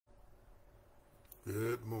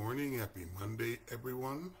Good morning. Happy Monday,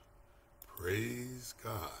 everyone. Praise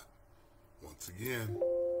God. Once again,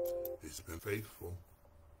 He's been faithful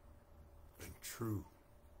and true.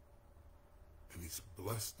 And He's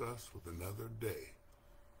blessed us with another day,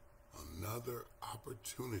 another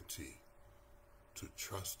opportunity to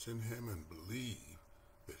trust in Him and believe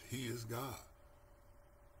that He is God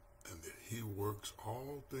and that He works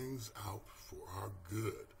all things out for our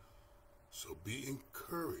good. So be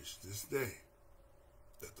encouraged this day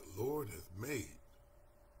that the Lord hath made,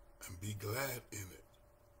 and be glad in it,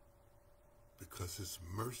 because His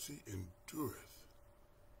mercy endureth.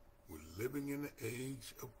 We're living in the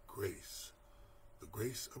age of grace. The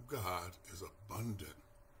grace of God is abundant.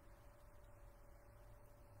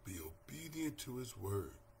 Be obedient to His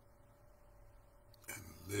word and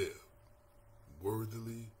live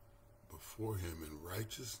worthily before Him in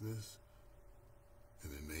righteousness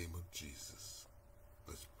in the name of Jesus.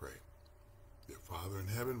 Let's pray. Dear Father in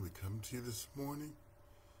heaven, we come to you this morning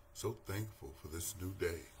so thankful for this new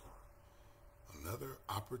day. Another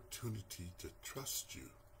opportunity to trust you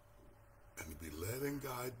and to be led and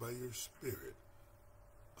guided by your Spirit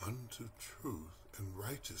unto truth and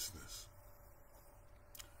righteousness.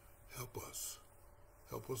 Help us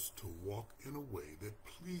to walk in a way that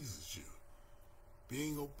pleases you,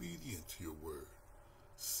 being obedient to your word,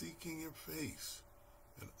 seeking your face,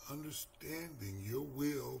 and understanding your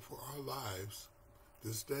will for our lives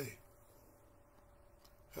this day.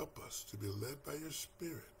 Help us to be led by your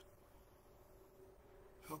Spirit.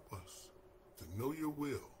 Help us to know your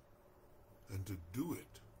will and to do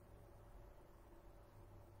it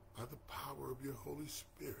by the power of your Holy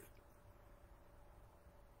Spirit.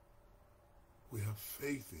 We have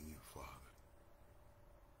faith in you, Father,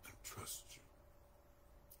 and trust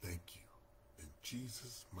you. Thank you. In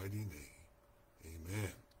Jesus' mighty name.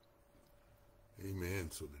 Amen. Amen.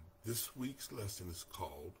 So this week's lesson is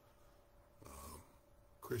called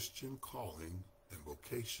Christian Calling and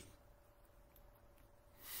Vocation.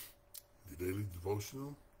 The daily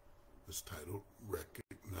devotional is titled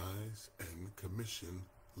Recognize and Commission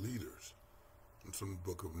Leaders. It's from the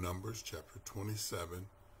book of Numbers, chapter 27,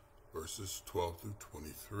 verses 12 through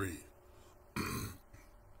 23. It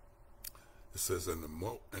says, And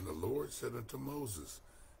the Lord said unto Moses,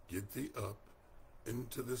 Get thee up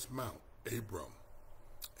into this mount, Abram,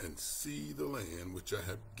 and see the land which I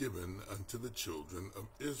have given unto the children of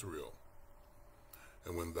Israel.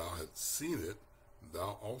 And when thou hast seen it,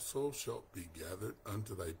 thou also shalt be gathered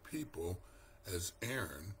unto thy people, as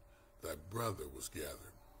Aaron thy brother was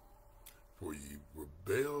gathered. For ye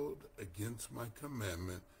rebelled against my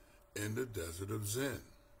commandment in the desert of Zin,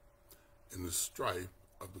 in the strife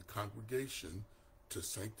of the congregation, to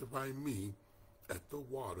sanctify me at the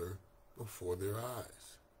water before their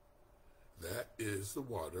eyes. That is the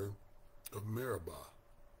water of Meribah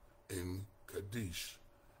in Kadesh,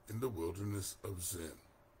 in the wilderness of Zin.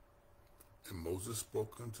 And Moses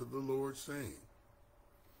spoke unto the Lord, saying,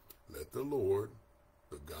 Let the Lord,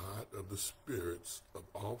 the God of the spirits of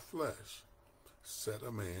all flesh, set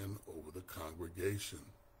a man over the congregation,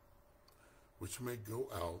 which may go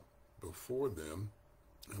out before them,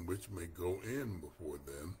 and which may go in before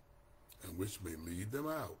them, and which may lead them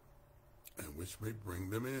out, and which may bring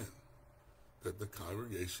them in, that the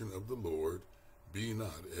congregation of the Lord be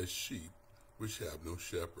not as sheep which have no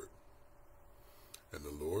shepherd. And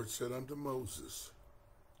the Lord said unto Moses,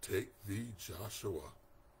 Take thee Joshua,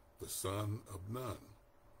 the son of Nun,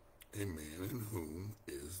 a man in whom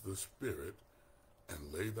is the Spirit,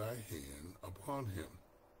 and lay thy hand upon him,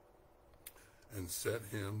 and set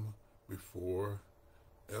him before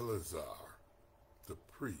Eleazar the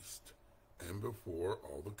priest, and before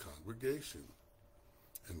all the congregation,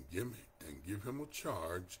 and give him a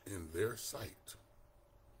charge in their sight.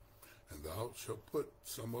 And thou shalt put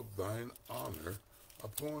some of thine honor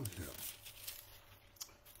upon him,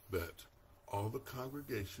 that all the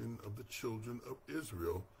congregation of the children of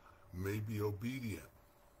Israel may be obedient.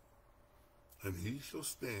 And he shall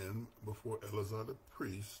stand before Eleazar the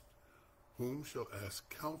priest, whom shall ask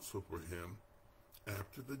counsel for him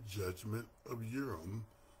after the judgment of Urim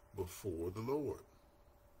before the Lord.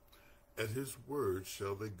 At his word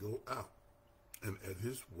shall they go out, and at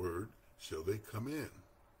his word shall they come in,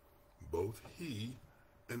 both he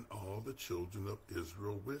and all the children of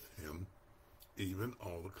Israel with him, even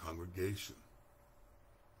all the congregation.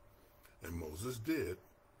 And Moses did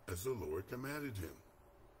as the Lord commanded him.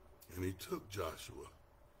 And he took Joshua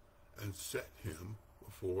and set him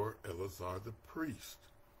before Eleazar the priest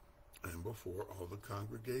and before all the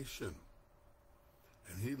congregation.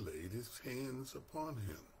 And he laid his hands upon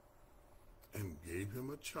him and gave him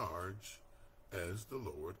a charge as the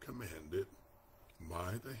Lord commanded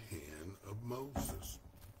by the hand of Moses.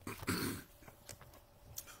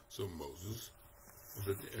 So Moses was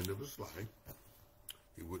at the end of his life.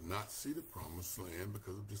 He would not see the promised land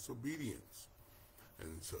because of disobedience.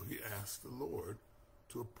 And so he asked the Lord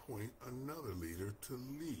to appoint another leader to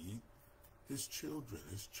lead his children,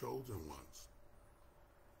 his chosen ones.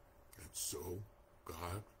 And so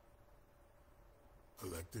God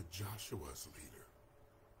elected Joshua as leader.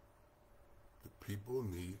 The people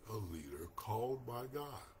need a leader called by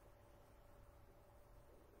God.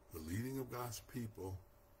 The leading of God's people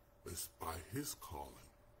is by his calling.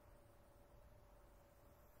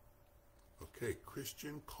 Okay,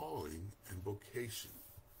 Christian calling and vocation.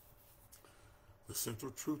 The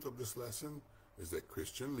central truth of this lesson is that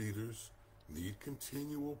Christian leaders need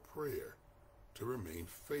continual prayer to remain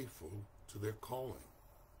faithful to their calling.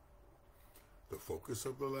 The focus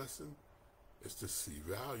of the lesson is to see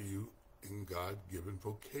value in God-given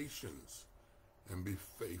vocations and be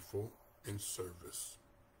faithful in service.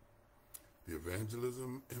 The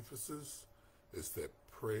evangelism emphasis is that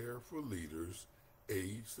prayer for leaders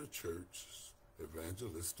aids the church's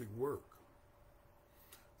evangelistic work.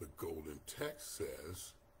 The golden text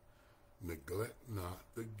says, "Neglect not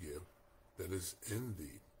the gift that is in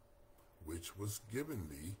thee, which was given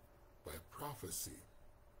thee by prophecy,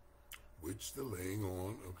 which the laying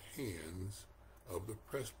on of hands of the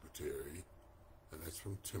presbytery," and that's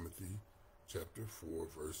from Timothy chapter 4,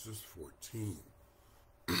 verses 14.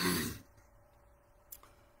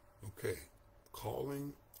 Okay,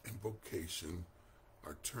 calling and vocation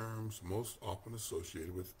are terms most often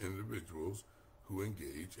associated with individuals who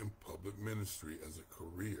engage in public ministry as a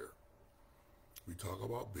career. We talk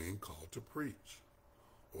about being called to preach,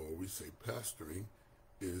 or we say pastoring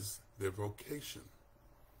is their vocation.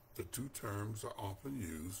 The two terms are often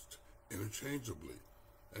used interchangeably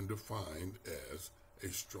and defined as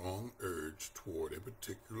a strong urge toward a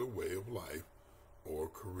particular way of life or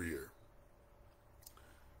career.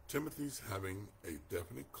 Timothy's having a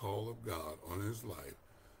definite call of God on his life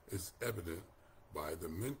is evident by the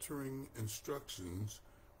mentoring instructions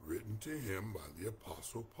written to him by the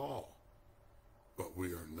Apostle Paul. But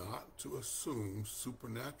we are not to assume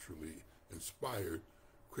supernaturally inspired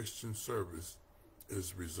Christian service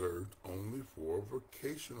is reserved only for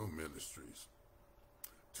vocational ministries.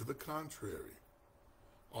 To the contrary,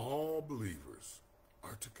 all believers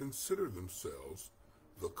are to consider themselves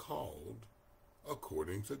the called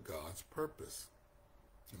according to God's purpose.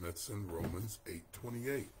 And that's in Romans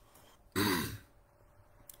 8:28.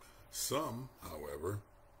 Some, however,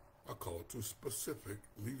 are called to specific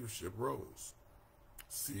leadership roles.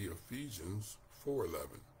 See Ephesians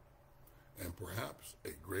 4:11. And perhaps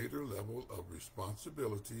a greater level of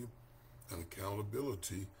responsibility and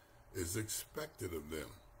accountability is expected of them.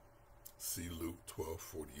 See Luke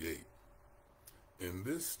 12:48. In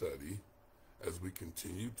this study, as we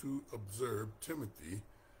continue to observe Timothy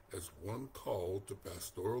as one called to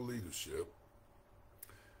pastoral leadership,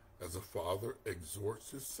 as a father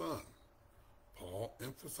exhorts his son, Paul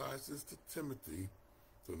emphasizes to Timothy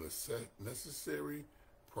the necessary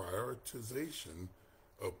prioritization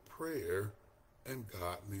of prayer and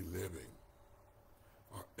godly living.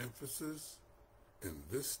 Our emphasis in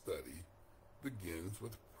this study begins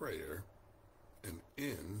with prayer and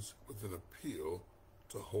ends with an appeal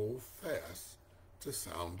to hold fast to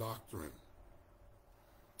sound doctrine,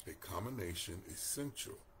 a combination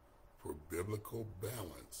essential for biblical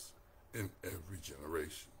balance in every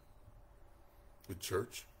generation. The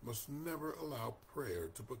church must never allow prayer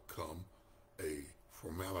to become a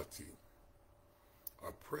formality.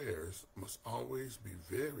 Our prayers must always be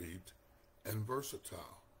varied and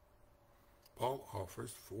versatile. Paul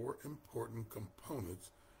offers 4 important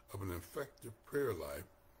components of an effective prayer life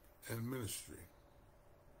and ministry.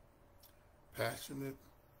 Passionate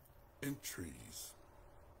entreaties,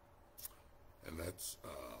 and that's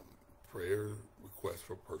prayer requests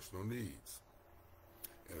for personal needs.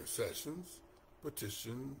 Intercessions,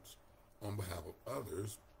 petitions on behalf of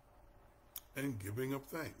others, and giving of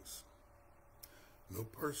thanks. No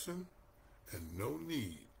person and no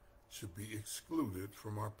need should be excluded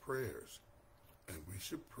from our prayers, and we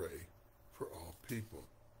should pray for all people.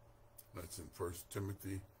 That's in 1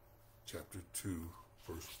 Timothy chapter 2,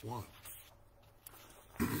 verse 1.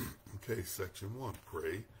 Okay, section 1,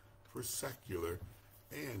 pray for secular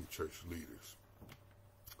and church leaders.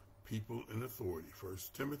 People in authority, 1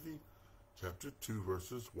 Timothy chapter 2,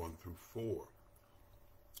 verses 1 through 4.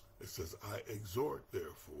 It says, I exhort,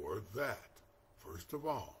 therefore, that, first of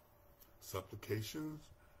all, supplications,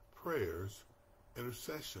 prayers,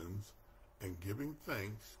 intercessions, and giving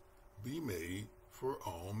thanks be made for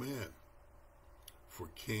all men, for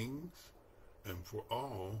kings, and for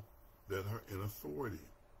all that are in authority,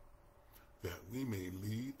 that we may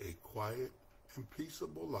lead a quiet and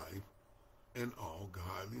peaceable life in all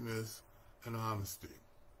godliness and honesty.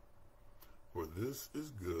 For this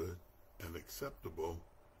is good and acceptable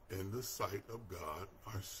in the sight of God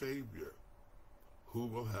our Savior, who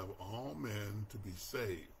will have all men to be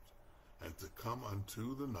saved and to come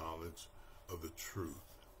unto the knowledge of the truth.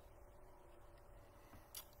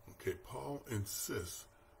 Okay, Paul insists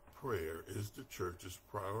prayer is the church's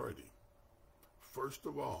priority. First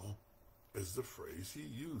of all is the phrase he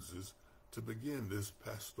uses to begin this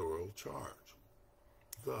pastoral charge.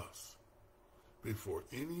 Thus, before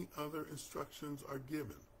any other instructions are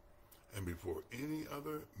given, and before any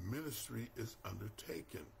other ministry is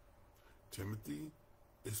undertaken, Timothy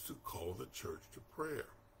is to call the church to prayer.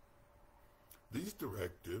 These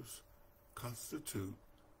directives constitute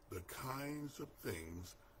the kinds of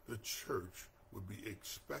things the church would be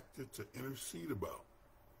expected to intercede about,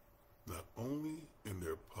 not only in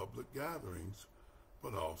their public gatherings,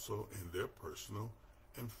 but also in their personal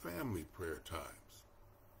and family prayer times.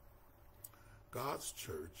 God's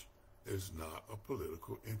church is not a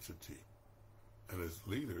political entity, and its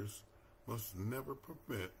leaders must never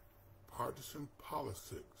permit partisan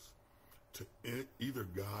politics to either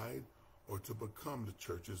guide or to become the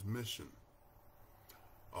church's mission.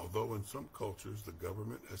 Although in some cultures the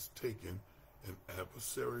government has taken an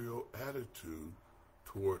adversarial attitude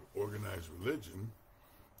toward organized religion,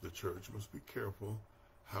 the church must be careful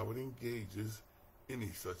how it engages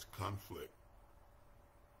any such conflict.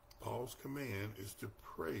 Paul's command is to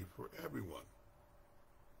pray for everyone.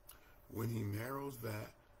 When he narrows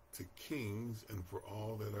that to kings and for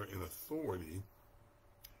all that are in authority,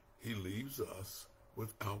 he leaves us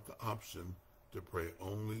without the option to pray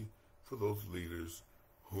only for those leaders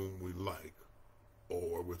whom we like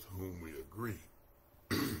or with whom we agree.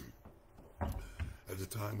 At the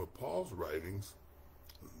time of Paul's writing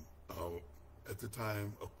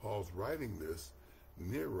this,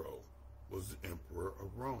 Nero was the emperor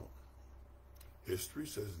of Rome. History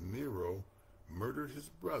says Nero murdered his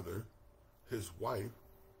brother, his wife,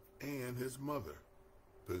 and his mother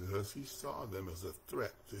because he saw them as a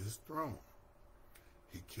threat to his throne.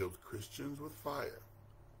 He killed Christians with fire,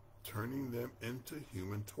 turning them into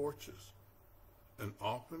human torches, and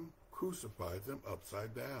often crucified them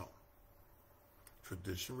upside down.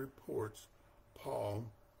 Tradition reports Paul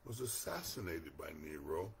was assassinated by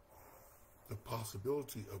Nero, the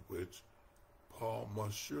possibility of which Paul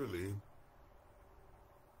must surely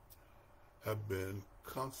have been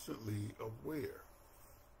constantly aware.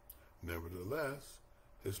 Nevertheless,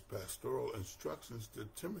 his pastoral instructions to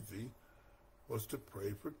Timothy was to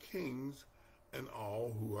pray for kings and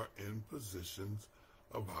all who are in positions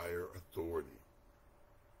of higher authority.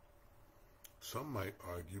 Some might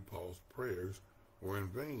argue Paul's prayers were in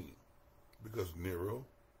vain because Nero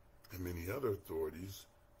and many other authorities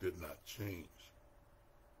did not change.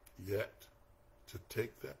 Yet, to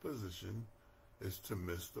take that position is to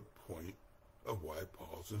miss the point of why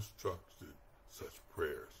Paul's instructed such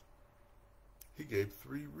prayers. He gave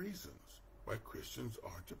 3 reasons why Christians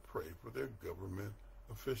are to pray for their government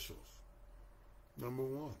officials. Number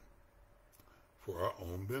 1, for our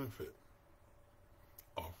own benefit.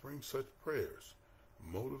 Offering such prayers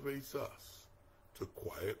motivates us to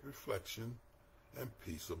quiet reflection and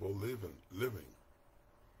peaceable living.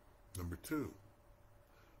 Number 2,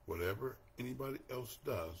 whatever anybody else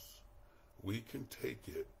does, we can take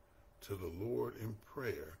it to the Lord in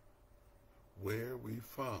prayer, where we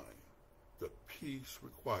find the peace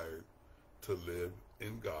required to live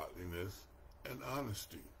in godliness and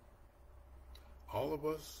honesty. All of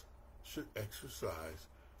us should exercise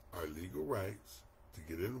our legal rights to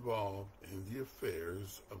get involved in the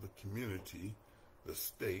affairs of the community, the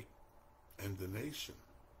state, and the nation.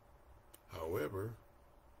 However,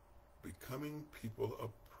 becoming people of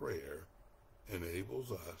prayer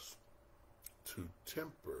enables us to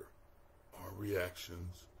temper our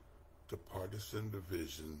reactions to partisan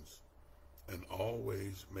divisions and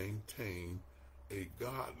always maintain a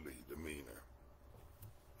godly demeanor.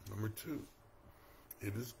 Number 2,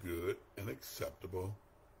 it is good and acceptable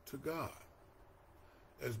to God.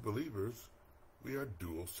 As believers, we are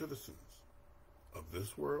dual citizens of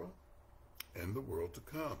this world and the world to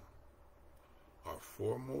come. Our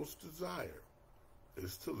foremost desire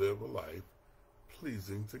is to live a life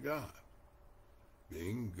pleasing to God,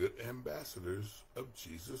 being good ambassadors of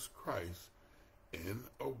Jesus Christ in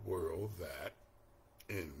a world that,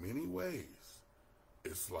 in many ways,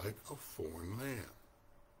 is like a foreign land.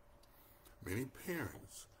 Many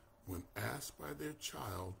parents, when asked by their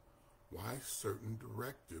child why certain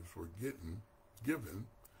directives were given,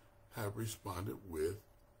 have responded with,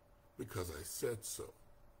 because I said so.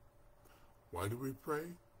 Why do we pray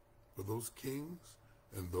for those kings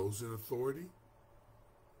and those in authority?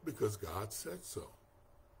 Because God said so.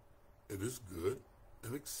 It is good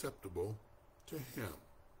and acceptable to him.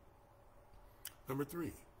 Number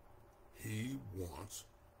 3, he wants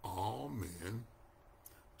all men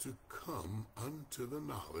to come unto the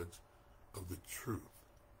knowledge of the truth.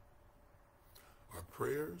 Our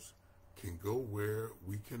prayers can go where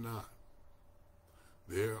we cannot.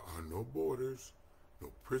 There are no borders, no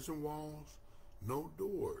prison walls, no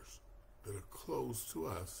doors that are closed to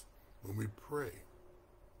us when we pray.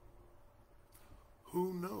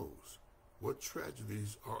 Who knows what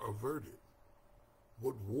tragedies are averted,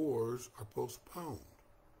 what wars are postponed,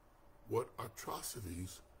 what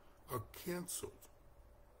atrocities are canceled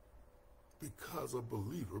because a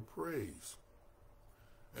believer prays.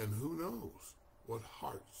 And who knows what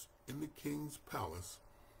hearts in the king's palace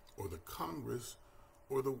or the Congress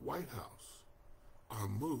or the White House are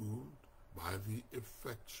moved by the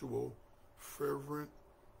effectual, fervent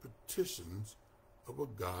petitions of a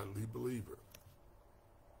godly believer.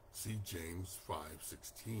 See James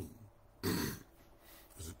 5:16.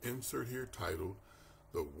 There's an insert here titled,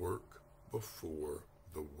 The Work Before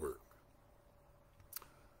the Work.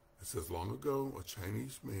 It says, long ago, a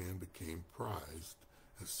Chinese man became prized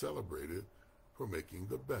and celebrated for making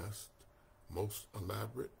the best, most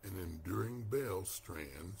elaborate and enduring bell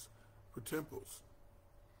strands for temples.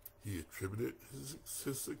 He attributed his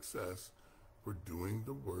success for doing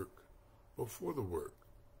the work before the work,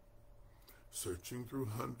 searching through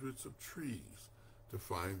hundreds of trees to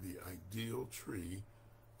find the ideal tree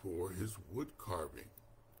for his wood carving,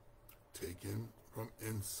 taken from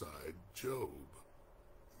Inside Job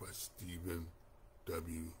by Stephen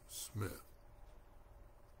W. Smith.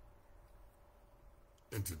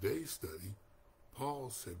 In today's study, Paul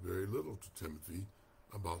said very little to Timothy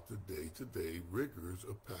about the day-to-day rigors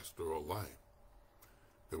of pastoral life.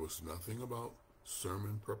 There was nothing about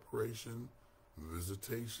sermon preparation,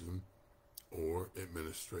 visitation, or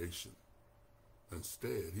administration.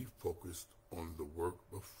 Instead, he focused on the work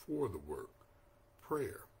before the work,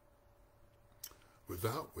 prayer,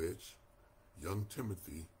 without which young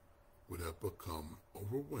Timothy would have become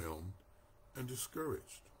overwhelmed and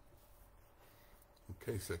discouraged.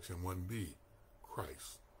 Okay, section 1b,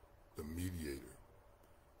 Christ, the Mediator.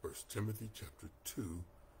 1 Timothy chapter 2,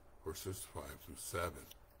 verses 5 through 7,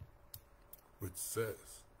 which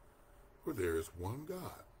says, for there is one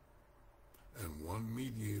God, and one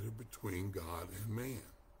mediator between God and man,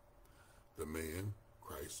 the man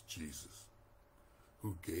Christ Jesus,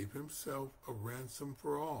 who gave himself a ransom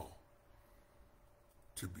for all,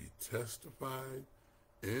 to be testified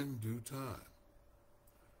in due time,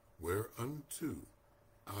 whereunto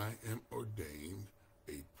I am ordained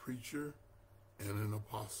a preacher and an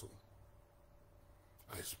apostle.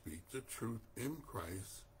 I speak the truth in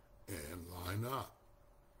Christ and lie not,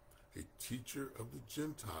 a teacher of the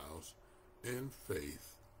Gentiles in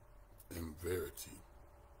faith and verity.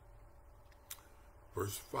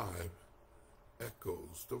 Verse 5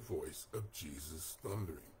 echoes the voice of Jesus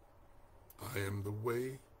thundering, I am the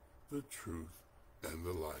way, the truth, and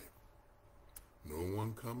the life. No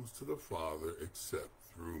one comes to the Father except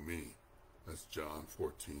through me. That's John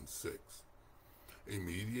 14:6. A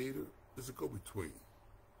mediator is a go-between,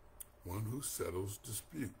 one who settles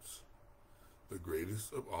disputes. The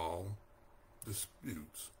greatest of all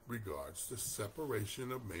disputes regards the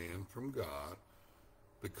separation of man from God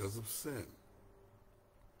because of sin.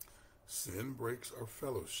 Sin breaks our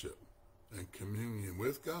fellowship and communion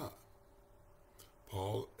with God.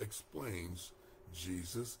 Paul explains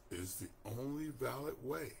Jesus is the only valid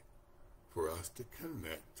way for us to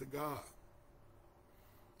connect to God.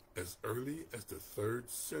 As early as the 3rd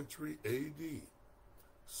century AD,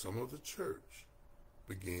 some of the church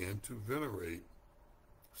began to venerate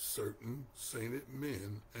certain sainted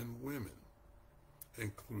men and women,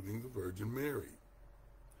 including the Virgin Mary.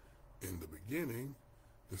 In the beginning,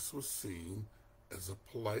 this was seen as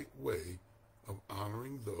a polite way of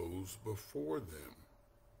honoring those before them.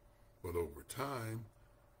 But over time,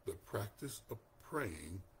 the practice of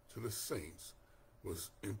praying to the saints was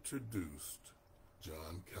introduced.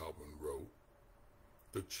 John Calvin wrote,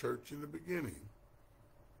 the church in the beginning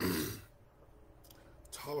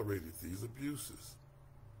tolerated these abuses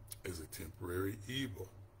as a temporary evil,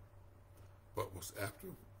 but was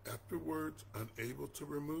afterwards unable to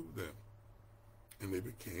remove them. And they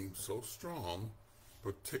became so strong,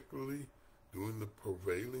 particularly during the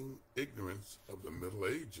prevailing ignorance of the Middle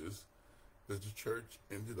Ages, that the church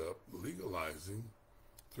ended up legalizing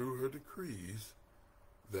through her decrees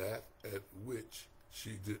that at which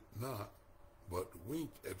She did not but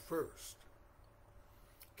wink at first.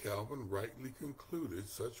 Calvin rightly concluded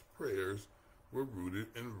such prayers were rooted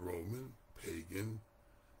in Roman pagan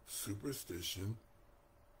superstition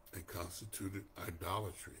and constituted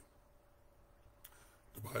idolatry.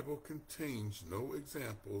 The Bible contains no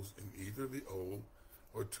examples in either the Old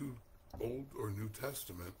or New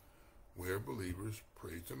Testament where believers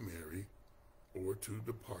pray to Mary or to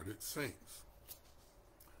departed saints.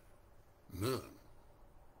 None.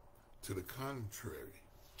 To the contrary,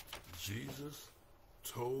 Jesus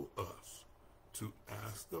told us to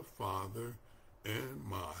ask the Father in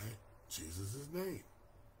Jesus' name.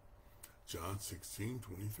 John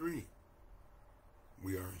 16:23.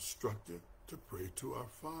 We are instructed to pray to our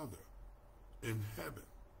Father in heaven.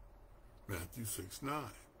 Matthew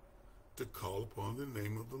 6:9. To call upon the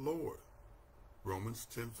name of the Lord. Romans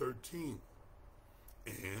 10:13.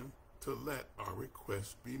 And to let our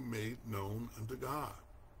requests be made known unto God.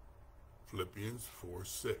 Philippians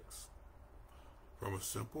 4:6. From a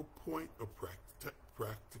simple point of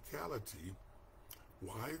practicality,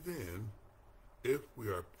 why then, if we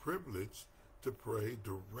are privileged to pray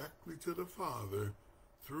directly to the Father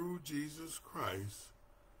through Jesus Christ,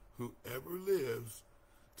 who ever lives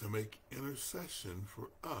to make intercession for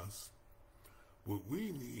us, would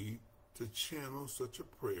we need to channel such a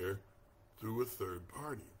prayer through a third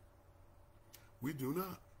party? We do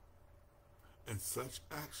not. And such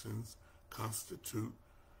actions constitute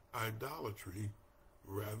idolatry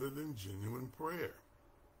rather than genuine prayer.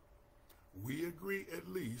 We agree at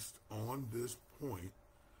least on this point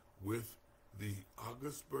with the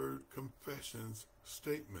Augsburg Confession's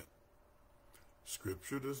statement.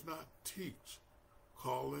 Scripture does not teach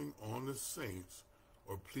calling on the saints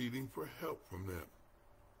or pleading for help from them,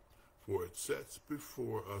 for it sets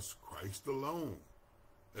before us Christ alone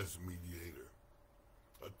as mediator,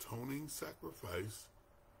 atoning sacrifice,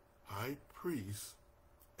 high priest,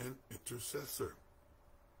 and intercessor.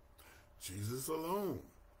 Jesus alone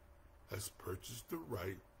has purchased the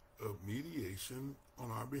right of mediation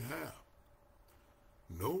on our behalf.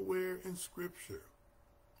 Nowhere in Scripture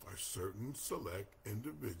are certain select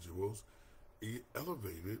individuals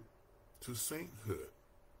elevated to sainthood.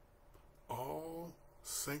 All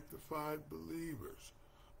sanctified believers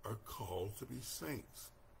are called to be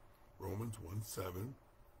saints. Romans 1:7,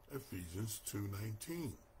 Ephesians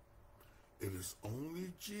 2:19. It is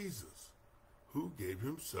only Jesus who gave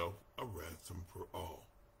himself a ransom for all.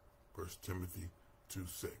 1 Timothy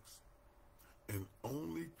 2:6. And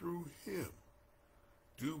only through him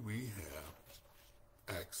do we have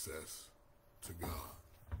access to God.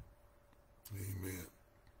 Amen.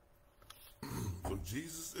 So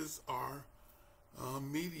Jesus is our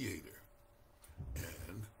mediator,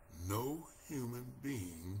 and no human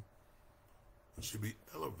being should be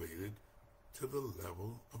elevated to the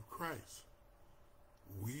level of Christ.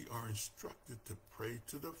 We are instructed to pray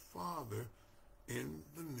to the Father in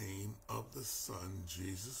the name of the Son,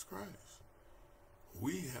 Jesus Christ.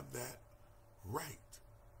 We have that right,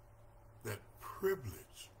 that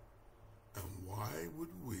privilege. And why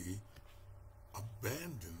would we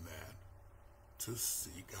abandon that to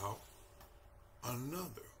seek out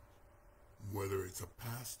another, whether it's a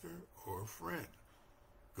pastor or a friend?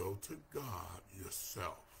 Go to God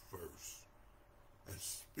yourself first and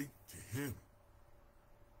speak to him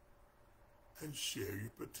and share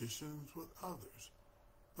your petitions with others.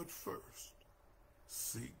 But first,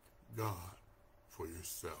 seek God for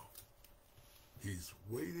yourself. He's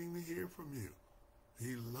waiting to hear from you.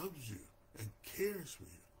 He loves you and cares for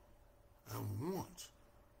you and wants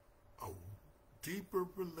a deeper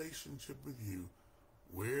relationship with you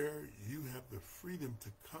where you have the freedom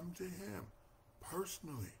to come to him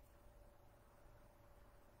personally.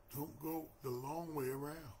 Don't go the long way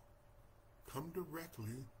around. Come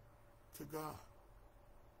directly to God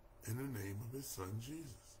in the name of his Son,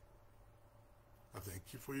 Jesus. I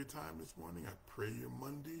thank you for your time this morning. I pray your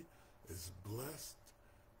Monday is blessed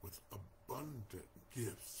with abundant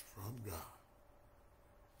gifts from God.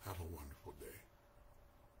 Have a wonderful day.